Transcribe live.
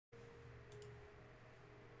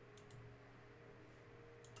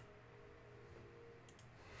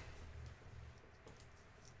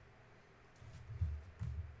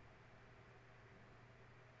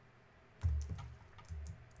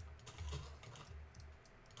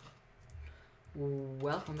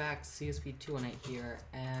Welcome back, CSP218 here,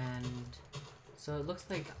 and so it looks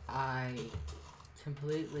like I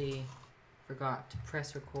completely forgot to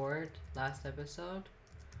press record last episode,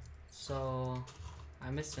 so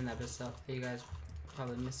I missed an episode. You guys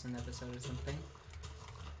probably missed an episode or something,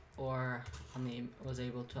 or I was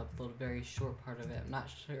able to upload a very short part of it, I'm not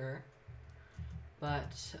sure.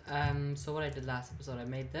 But, so what I did last episode, I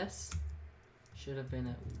made this. Should have been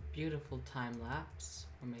a beautiful time lapse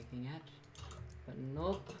for making it. But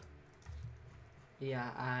nope. Yeah,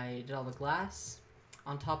 I did all the glass.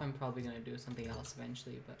 On top I'm probably going to do something else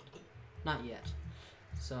eventually, but not yet.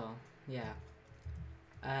 So, yeah.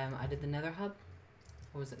 I did the nether hub.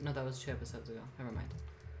 Or was it? No, that was 2 episodes ago. Never mind.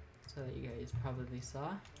 So that you guys probably saw.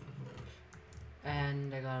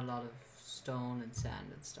 And I got a lot of stone and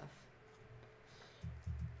sand and stuff.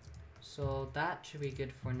 So that should be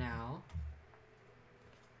good for now.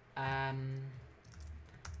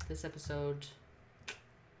 This episode,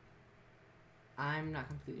 I'm not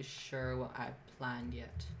completely sure what I planned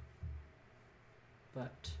yet,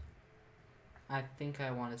 but I think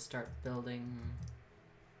I want to start building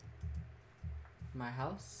my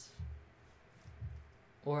house,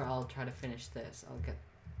 or I'll try to finish this. I'll get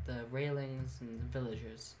the railings and the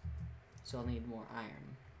villagers, so I'll need more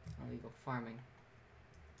iron. I'll need to go farming.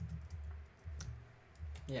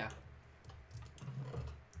 Yeah.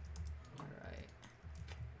 Alright.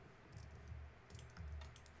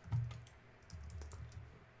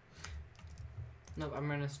 Nope, I'm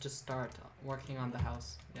gonna just start working on the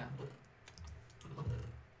house. Yeah.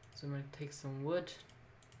 So I'm gonna take some wood.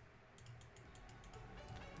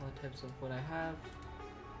 All the types of wood I have.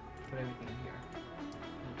 Put everything in here. I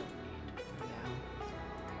don't need right now.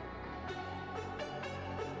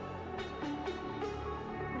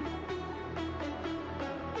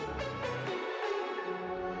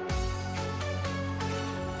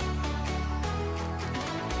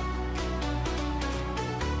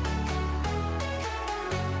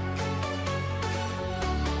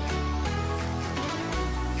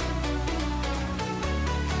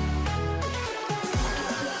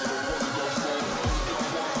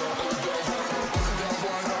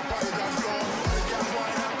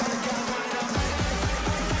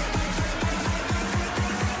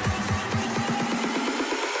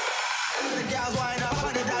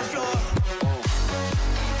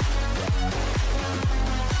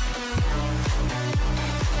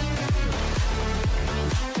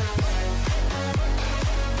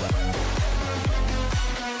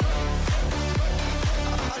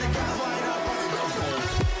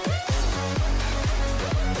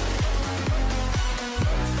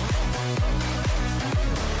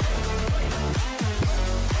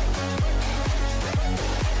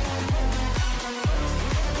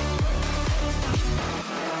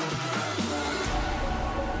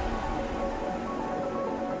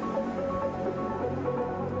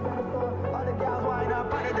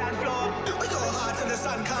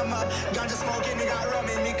 Ganja smoking, we got rum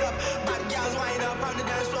in me cup. Bad girls wind up on the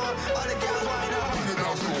dance floor. All the girls wind up on the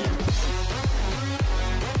dance floor.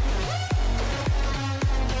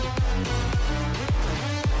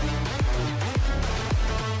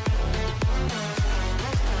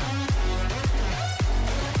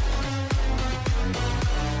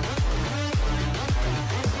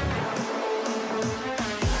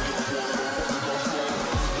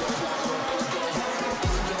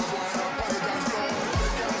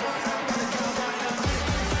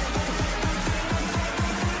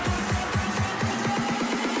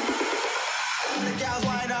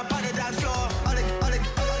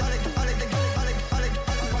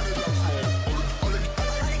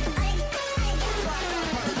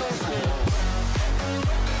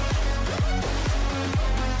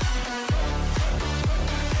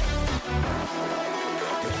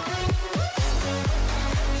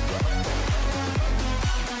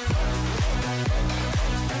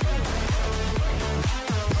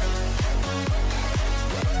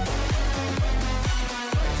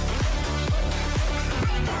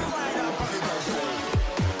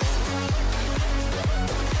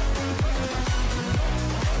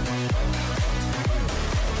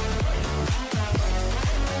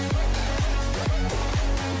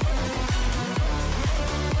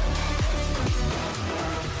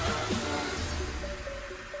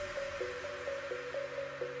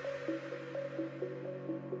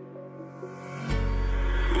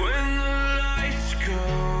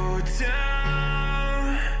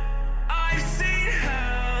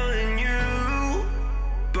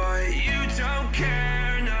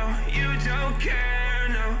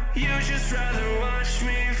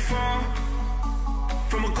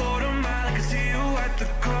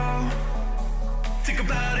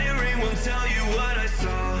 tell you what I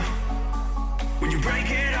saw. When you break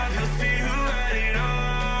it off, you'll see who had it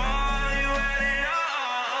all. You had it all.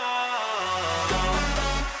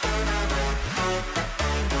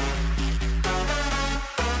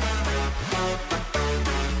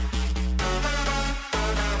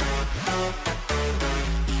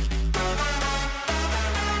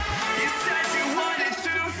 You said you wanted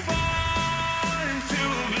to fall into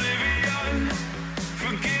oblivion.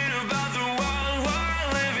 Forget about the world we're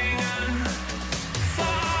living in.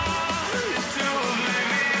 Fall into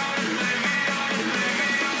oblivion, oblivion.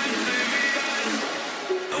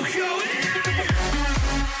 Oh, going in.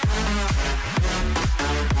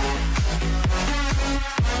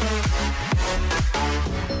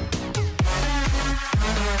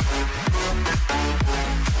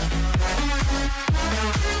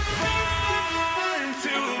 Fall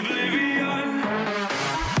into oblivion.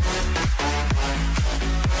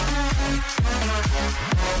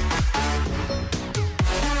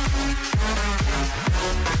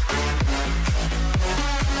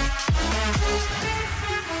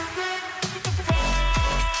 Fall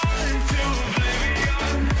into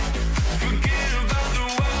oblivion. Forget about the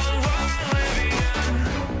world we're living in.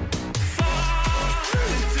 Fall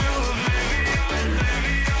into oblivion,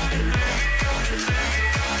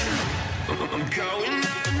 I'm going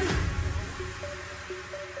in.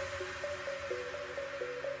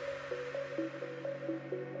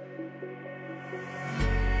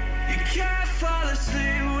 You can't fall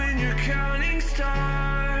asleep when you're counting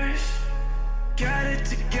stars. Get it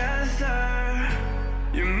together.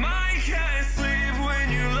 Your mind can't sleep when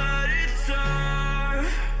you let it serve.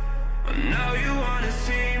 I know you wanna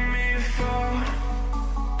see me fall.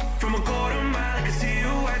 From a quarter mile, I can see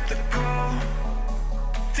you at the call.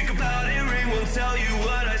 Think about it, ring will tell you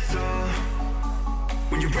what I saw.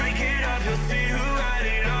 When you break it off, you'll see who had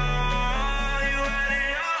it all. You had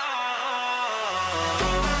it all.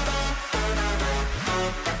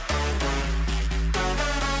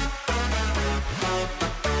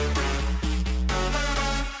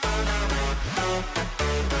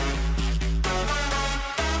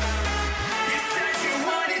 You said you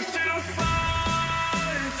wanted to fall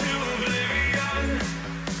into oblivion.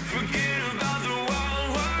 Forget about the world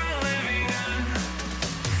we're living in.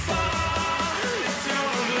 Fall into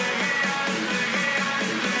oblivion,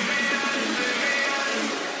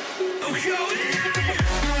 oblivion. Oh, going in.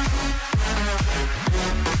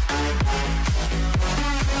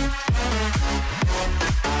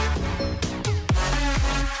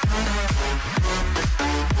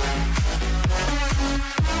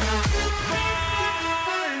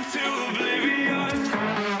 Fall into oblivion.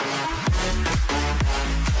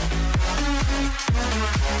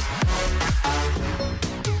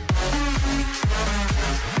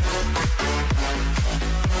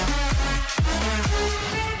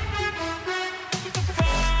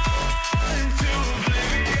 Fall into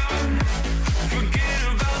oblivion. Forget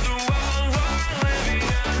about the world we're living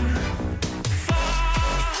in.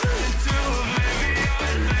 Fall into oblivion,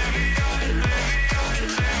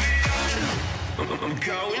 I'm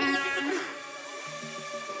going in.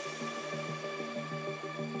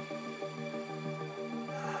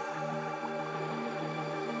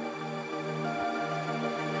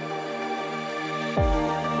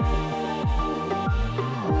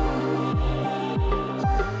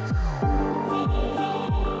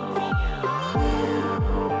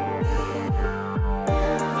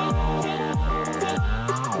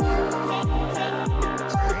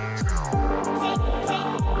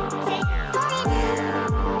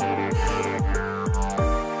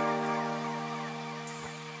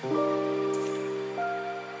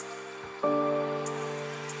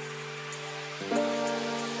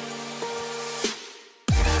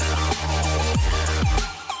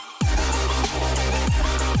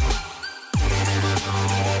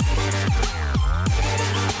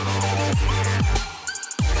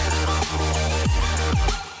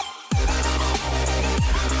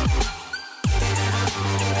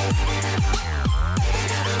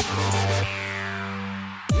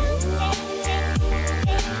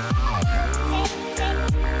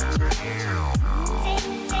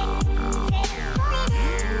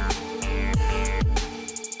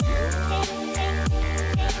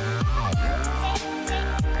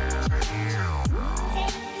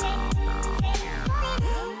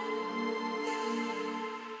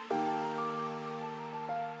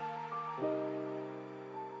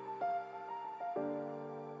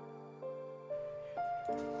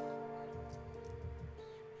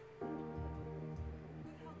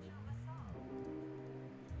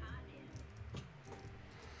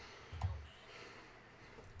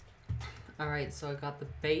 Alright, so I got the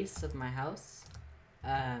base of my house.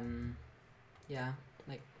 yeah,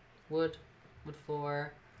 like wood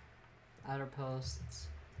floor, outer posts,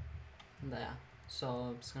 yeah.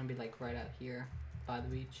 So it's gonna be like right out here by the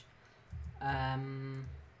beach. I'm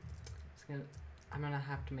gonna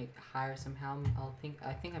have to hire somehow.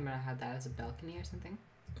 I think I'm gonna have that as a balcony or something,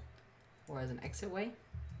 or as an exit way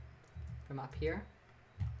from up here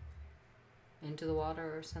into the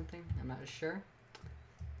water or something. I'm not sure,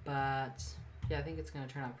 but yeah, I think it's gonna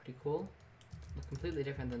turn out pretty cool. Look completely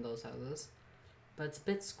different than those houses, but it's a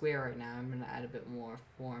bit square right now. I'm gonna add a bit more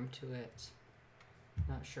form to it.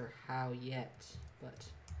 Not sure how yet, but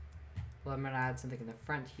well, I'm gonna add something in the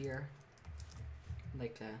front here,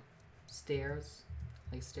 like stairs,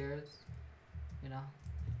 you know,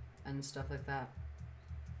 and stuff like that.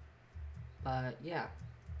 But yeah,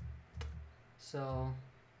 so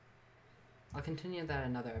I'll continue that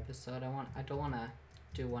another episode. I don't want to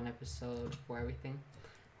do one episode for everything.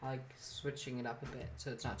 I like switching it up a bit so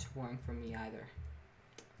it's not too boring for me either.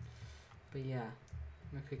 But yeah,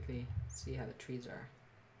 I'm gonna quickly see how the trees are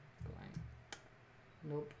going.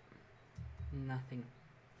 Nope, nothing.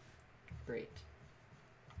 Great.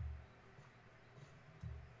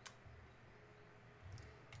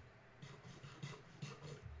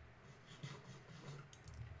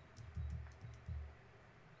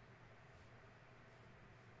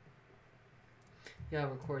 Yeah, I'll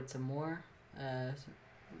record some more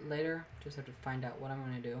later. Just have to find out what I'm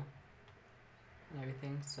gonna do and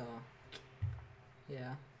everything. So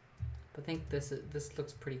yeah, but I think this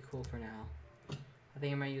looks pretty cool for now. I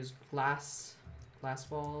think I'm gonna use glass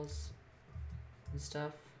walls and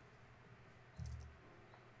stuff.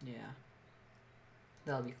 Yeah,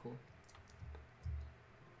 that'll be cool.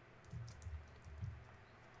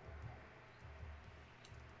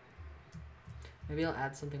 Maybe I'll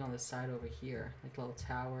add something on the side over here, like a little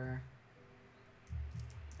tower,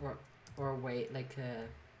 or a way, like a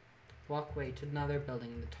walkway to another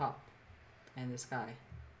building in the top and the sky.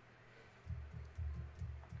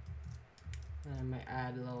 And I might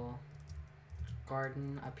add a little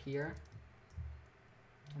garden up here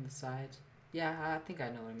on the side. Yeah, I think I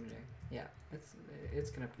know what I'm doing. Yeah,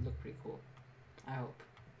 it's gonna look pretty cool, I hope.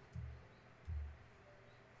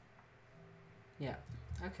 Yeah,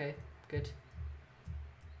 okay, good.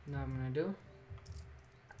 Now I'm gonna do,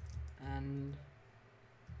 and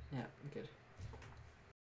yeah, good.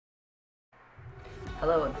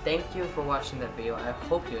 Hello, and thank you for watching that video. I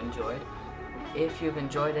hope you enjoyed. If you've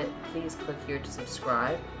enjoyed it, please click here to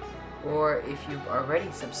subscribe, or if you've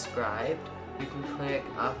already subscribed, you can click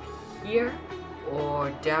up here or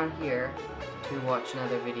down here to watch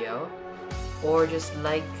another video, or just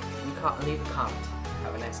like and leave a comment.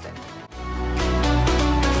 Have a nice day.